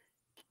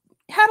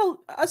had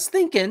us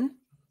thinking,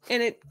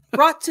 and it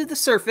brought to the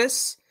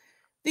surface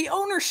the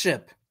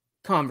ownership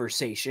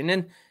conversation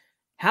and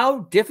how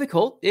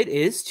difficult it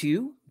is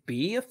to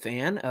be a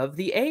fan of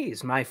the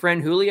A's. My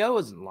friend Julio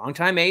is a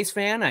longtime A's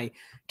fan. I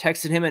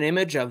texted him an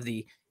image of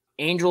the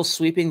Angels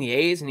sweeping the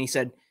A's, and he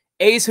said,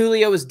 A's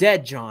Julio is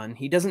dead, John.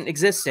 He doesn't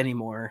exist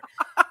anymore.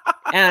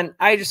 And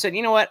I just said,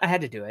 you know what? I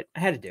had to do it. I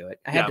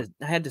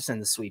had to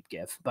send the sweep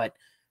gif. But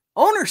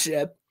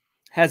ownership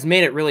has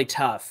made it really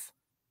tough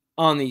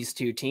on these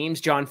two teams.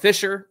 John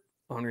Fisher,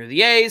 owner of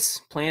the A's,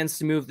 plans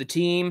to move the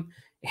team.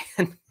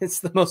 And it's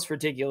the most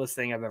ridiculous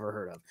thing I've ever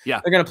heard of.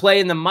 Yeah. They're going to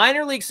play in the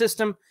minor league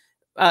system,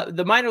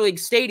 the minor league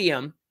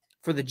stadium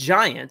for the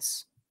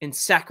Giants in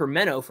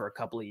Sacramento for a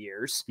couple of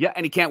years. Yeah,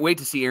 and he can't wait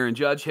to see Aaron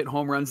Judge hit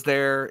home runs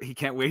there. He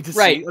can't wait to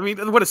see. I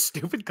mean, what a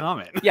stupid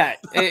comment. Yeah,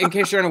 in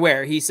case you're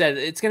unaware, he said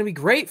it's going to be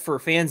great for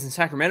fans in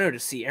Sacramento to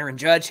see Aaron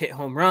Judge hit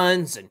home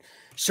runs and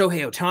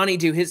Shohei Ohtani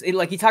do his,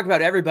 like he talked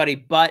about everybody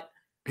but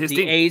his the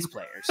team. A's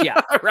players.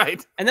 Yeah.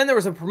 Right. And then there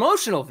was a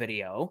promotional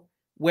video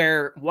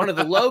where one of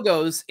the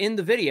logos in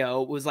the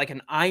video was like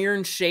an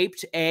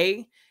iron-shaped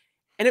A,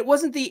 and it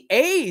wasn't the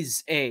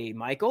A's A,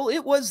 Michael.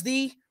 It was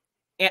the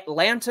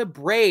Atlanta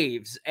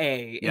Braves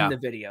A in the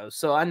video.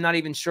 So I'm not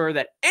even sure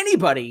that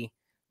anybody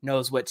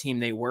knows what team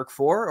they work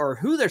for or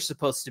who they're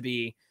supposed to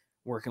be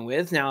working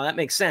with. Now that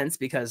makes sense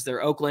because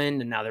they're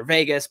Oakland and now they're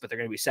Vegas, but they're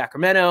going to be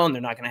Sacramento and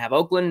they're not going to have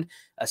Oakland.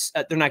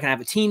 They're not going to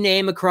have a team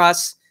name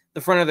across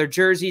the front of their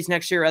jerseys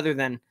next year other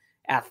than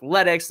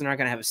Athletics. They're not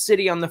going to have a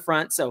city on the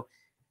front. So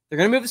they're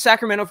going to move to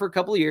Sacramento for a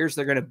couple of years.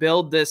 They're going to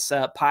build this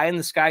pie in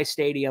the sky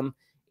stadium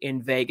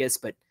in Vegas,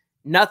 but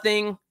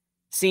nothing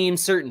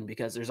seems certain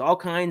because there's all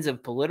kinds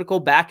of political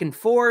back and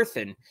forth.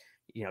 And,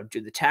 you know,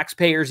 do the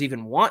taxpayers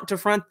even want to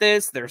front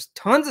this? There's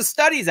tons of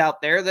studies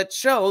out there that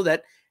show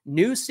that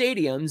new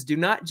stadiums do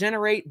not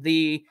generate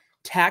the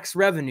tax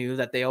revenue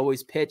that they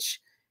always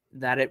pitch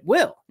that it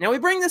will. Now we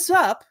bring this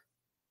up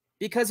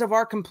because of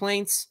our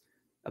complaints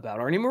about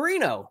Arte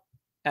Moreno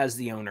as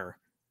the owner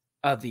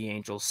of the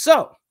Angels.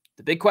 So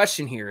the big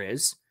question here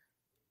is,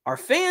 are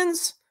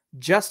fans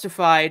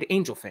justified,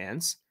 Angel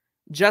fans,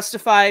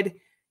 justified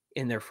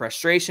in their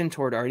frustration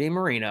toward Arte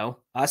Moreno,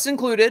 us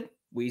included?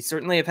 We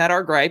certainly have had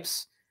our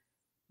gripes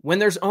when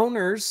there's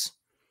owners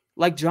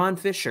like John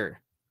Fisher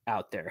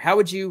out there. How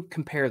would you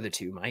compare the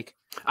two, Mike?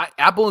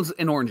 Apples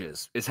and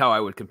oranges is how I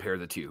would compare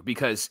the two,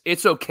 because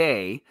it's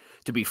okay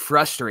to be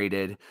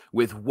frustrated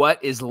with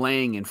what is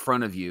laying in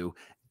front of you,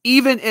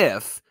 even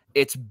if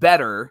it's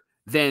better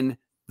than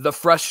the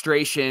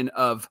frustration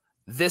of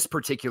this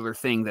particular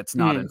thing that's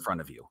not in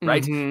front of you,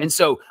 right? Mm-hmm. And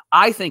so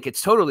I think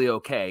it's totally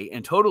okay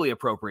and totally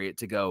appropriate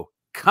to go,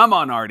 come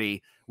on,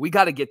 Artie, we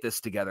got to get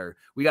this together.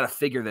 We got to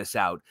figure this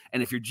out.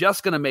 And if you're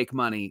just going to make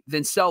money,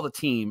 then sell the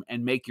team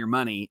and make your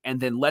money.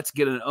 And then let's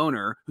get an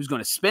owner who's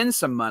going to spend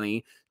some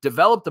money,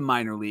 develop the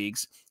minor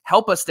leagues,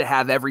 help us to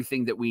have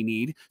everything that we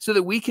need so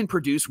that we can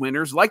produce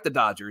winners like the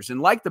Dodgers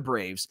and like the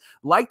Braves,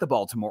 like the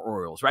Baltimore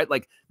Orioles, right?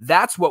 Like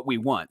that's what we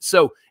want.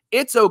 So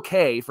it's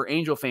okay for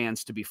Angel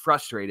fans to be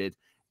frustrated.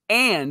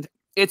 And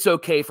it's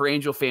okay for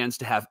Angel fans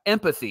to have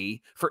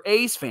empathy for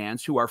A's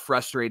fans who are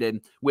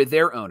frustrated with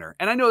their owner.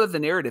 And I know that the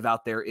narrative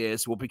out there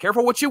is, well, be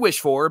careful what you wish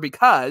for,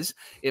 because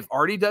if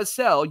Artie does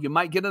sell, you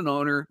might get an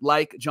owner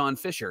like John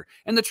Fisher.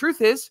 And the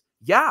truth is,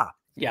 yeah,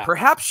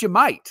 perhaps you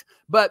might.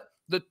 But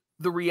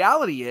the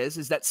reality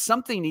is that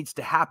something needs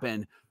to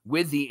happen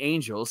with the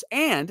Angels,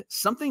 and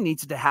something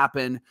needs to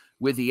happen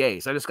with the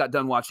A's. I just got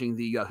done watching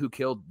the Who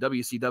Killed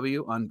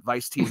WCW on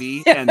Vice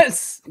TV.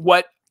 Yes. And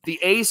what the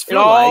A's feel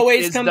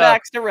always is come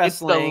back to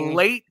wrestling.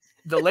 It's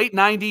the late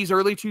 90s,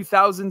 early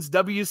 2000s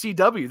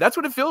WCW. That's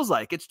what it feels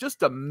like. It's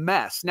just a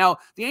mess. Now,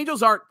 the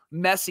Angels aren't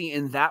messy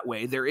in that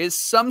way. There is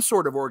some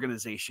sort of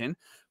organization,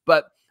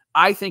 but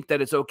I think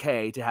that it's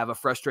okay to have a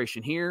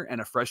frustration here and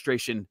a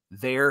frustration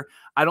there.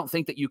 I don't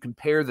think that you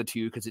compare the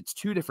two, because it's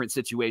two different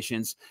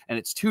situations, and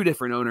it's two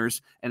different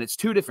owners, and it's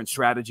two different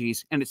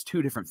strategies, and it's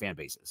two different fan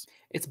bases.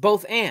 It's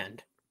both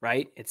and,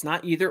 right? It's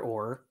not either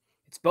or.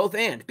 It's both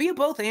and. Be a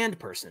both and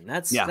person.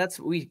 That's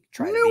what we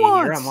try to be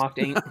here on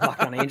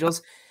Locked On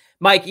Angels.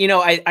 Mike, you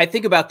know, I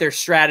think about their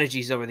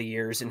strategies over the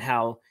years and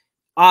how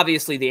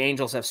obviously the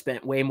Angels have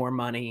spent way more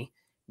money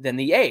than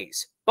the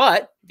A's,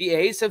 but the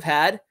A's have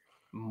had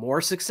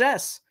more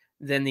success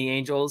than the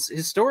Angels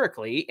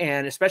historically,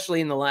 and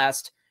especially in the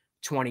last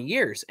 20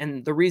 years.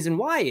 And the reason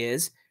why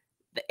is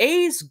the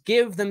A's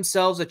give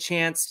themselves a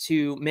chance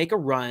to make a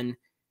run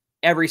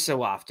every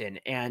so often.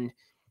 And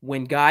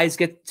when guys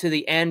get to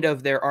the end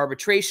of their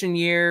arbitration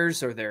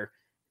years, or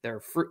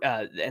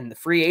and the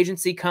free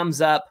agency comes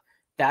up,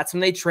 that's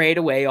when they trade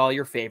away all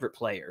your favorite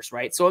players,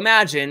 right? So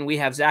imagine we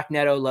have Zach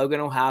Neto, Logan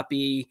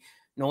O'Hoppe,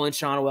 Nolan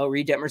Shonwell,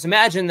 Reed Detmers.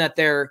 Imagine that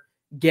they're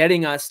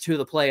getting us to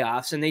the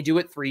playoffs, and they do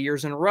it 3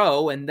 years in a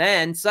row, and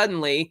then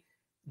suddenly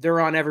they're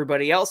on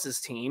everybody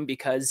else's team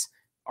because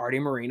Arte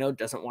Moreno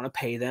doesn't want to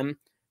pay them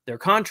their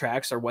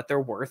contracts or what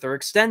they're worth or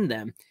extend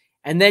them.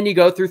 And then you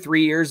go through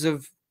 3 years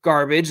of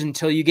garbage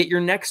until you get your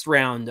next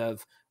round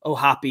of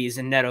O'Hoppes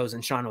and Netos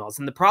and Shonwells.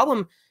 And the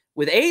problem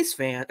with A's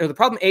fans, or the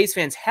problem A's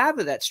fans have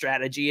with that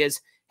strategy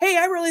is, hey,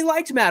 I really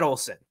liked Matt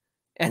Olson,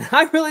 and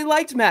I really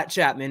liked Matt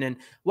Chapman, and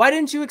why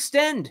didn't you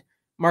extend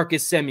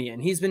Marcus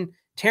Semien? He's been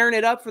tearing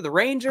it up for the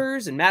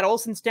Rangers, and Matt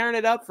Olson's tearing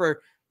it up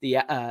for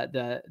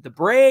the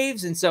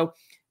Braves. And so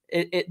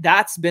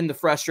that's been the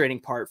frustrating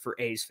part for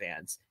A's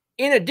fans,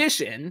 in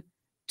addition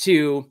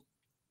to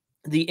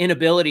the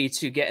inability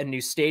to get a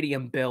new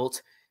stadium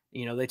built.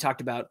 You know, they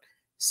talked about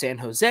San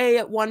Jose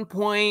at one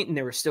point, and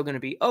there was still going to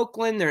be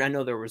Oakland there. I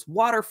know there was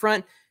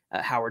waterfront,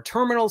 Howard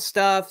Terminal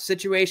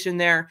situation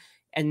there,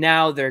 and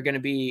now they're going to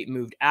be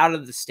moved out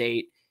of the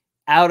state,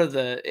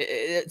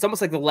 it's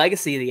almost like the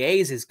legacy of the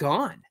A's is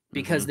gone,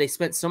 because they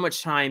spent so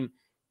much time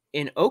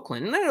in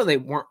Oakland. And I know they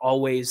weren't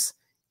always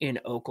in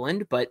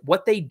Oakland, but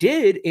what they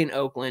did in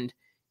Oakland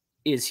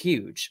is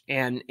huge.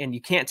 And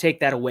you can't take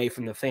that away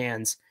from the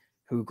fans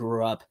who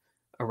grew up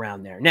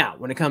around there. Now,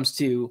 when it comes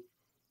to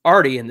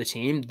Artie and the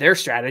team, their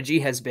strategy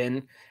has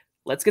been,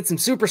 let's get some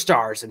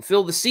superstars and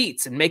fill the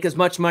seats and make as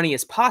much money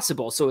as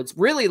possible. So it's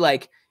really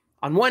like,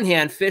 on one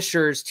hand,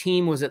 Fisher's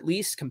team was at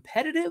least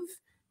competitive,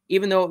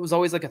 even though it was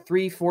always like a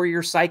 3-4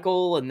 year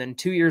cycle, and then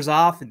 2 years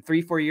off and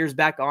 3-4 years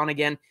back on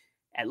again.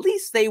 At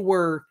least they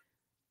were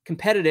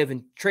competitive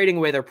and trading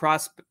away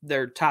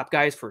their top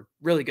guys for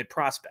really good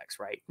prospects.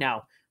 Right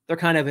now, they're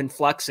kind of in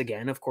flux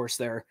again. Of course,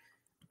 they're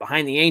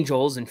behind the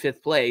Angels in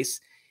 5th place.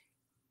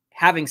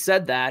 Having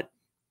said that,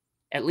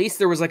 at least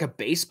there was like a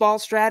baseball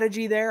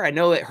strategy there. I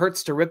know it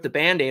hurts to rip the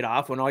Band-Aid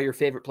off when all your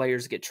favorite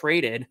players get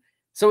traded.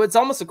 So it's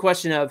almost a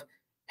question of,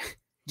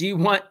 do you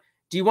want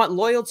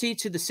loyalty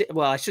to the city?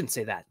 Well, I shouldn't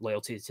say that,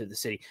 loyalty to the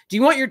city. Do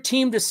you want your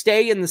team to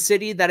stay in the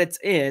city that it's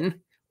in,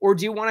 or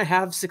do you want to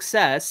have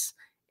success?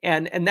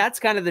 And that's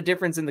kind of the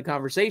difference in the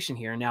conversation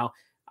here. Now,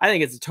 I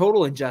think it's a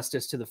total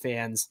injustice to the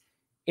fans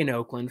in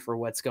Oakland for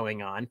what's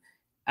going on.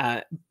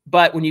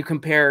 But when you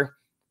compare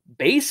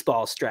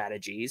baseball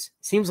strategies,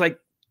 it seems like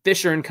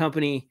Fisher and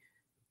company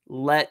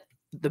let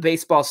the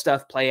baseball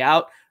stuff play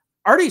out.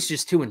 Artie's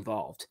just too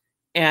involved.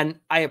 And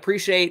I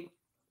appreciate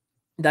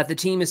that the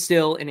team is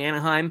still in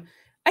Anaheim.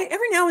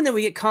 Every now and then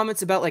we get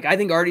comments about, like, I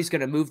think Artie's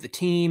going to move the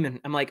team. And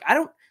I'm like, I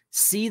don't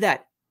see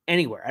that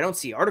anywhere. I don't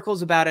see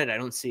articles about it. I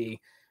don't see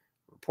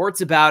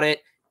reports about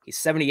it. He's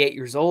 78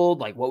 years old.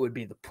 Like, what would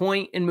be the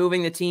point in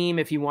moving the team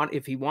if he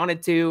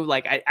wanted to?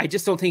 Like, I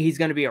just don't think he's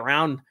going to be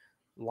around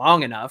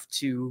long enough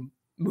to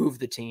move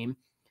the team.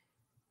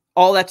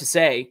 All that to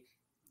say,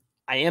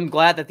 I am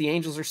glad that the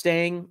Angels are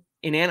staying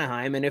in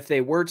Anaheim. And if they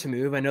were to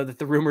move, I know that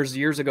the rumors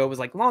years ago was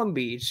like Long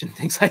Beach and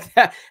things like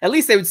that. At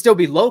least they would still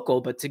be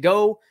local, but to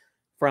go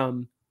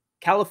from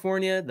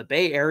California, the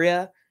Bay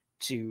Area,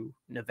 to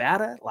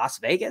Nevada, Las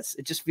Vegas,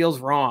 it just feels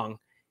wrong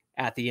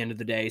at the end of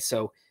the day.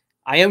 So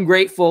I am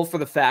grateful for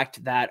the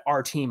fact that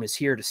our team is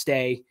here to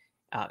stay,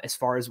 as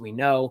far as we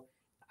know.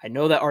 I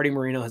know that Arte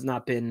Moreno has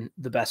not been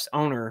the best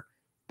owner,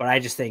 but I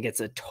just think it's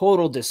a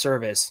total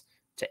disservice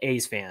to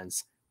A's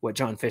fans what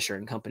John Fisher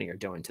and company are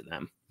doing to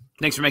them.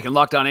 Thanks for making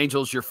Locked On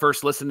Angels your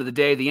first listen of the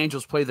day. The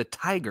Angels play the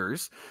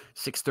Tigers,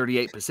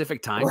 6:38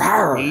 Pacific time.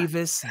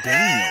 Davis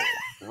Daniel.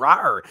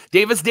 Rawr.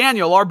 Davis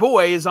Daniel, our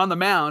boy, is on the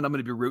mound. I'm going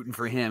to be rooting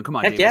for him. Come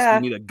on, Heck Davis. yeah.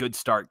 We need a good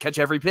start. Catch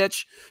every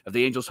pitch of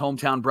the Angels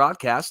hometown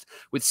broadcast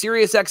with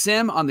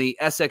SiriusXM on the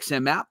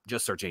SXM app.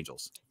 Just search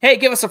Angels. Hey,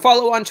 give us a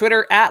follow on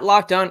Twitter at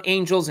Locked On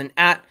Angels and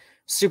at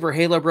Super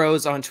Halo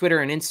Bros on Twitter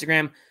and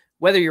Instagram.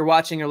 Whether you're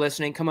watching or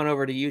listening, come on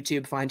over to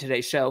YouTube, find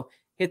today's show,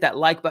 hit that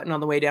like button on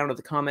the way down to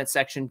the comment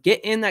section.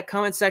 Get in that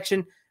comment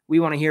section. We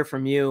want to hear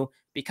from you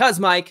because,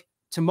 Mike,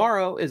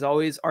 tomorrow is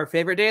always our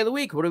favorite day of the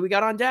week. What do we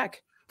got on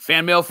deck?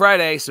 Fan Mail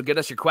Friday. So get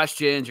us your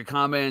questions, your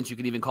comments. You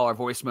can even call our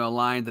voicemail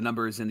line. The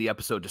number is in the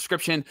episode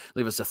description.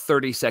 Leave us a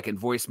 30-second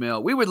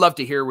voicemail. We would love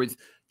to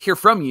hear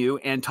from you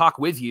and talk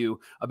with you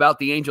about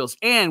the Angels.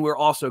 And we're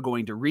also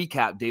going to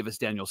recap Davis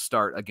Daniels'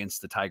 start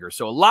against the Tigers.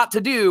 So a lot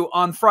to do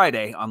on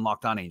Friday on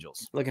Locked On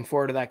Angels. Looking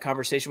forward to that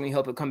conversation. We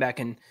hope you'll come back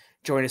and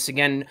join us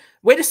again.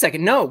 Wait a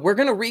second. No, we're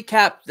going to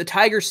recap the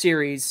Tiger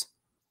series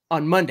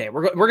on Monday.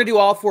 We're going to do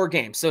all 4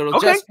 games. So it'll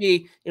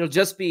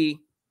just be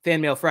Fan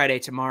Mail Friday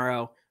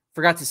tomorrow.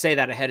 Forgot to say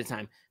that ahead of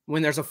time.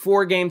 When there's a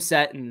 4-game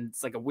set and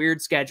it's like a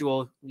weird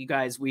schedule, you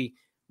guys, we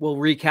will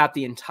recap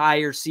the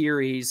entire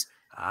series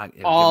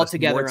all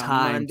together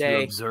on Monday.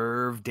 To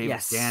observe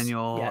Davis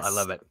Daniel. Yes. I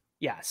love it.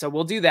 Yeah, so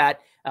we'll do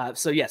that.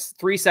 So yes,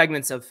 3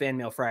 segments of Fan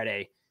Mail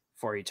Friday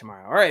for you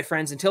tomorrow. All right,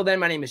 friends. Until then,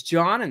 my name is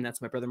John, and that's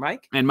my brother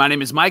Mike. And my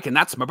name is Mike, and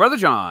that's my brother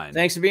John.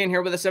 Thanks for being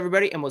here with us,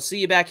 everybody, and we'll see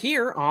you back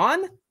here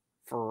on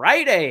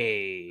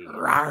Friday.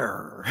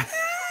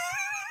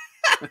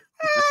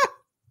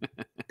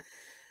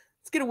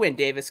 Let's get a win,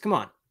 Davis. Come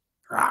on.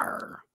 Rawr.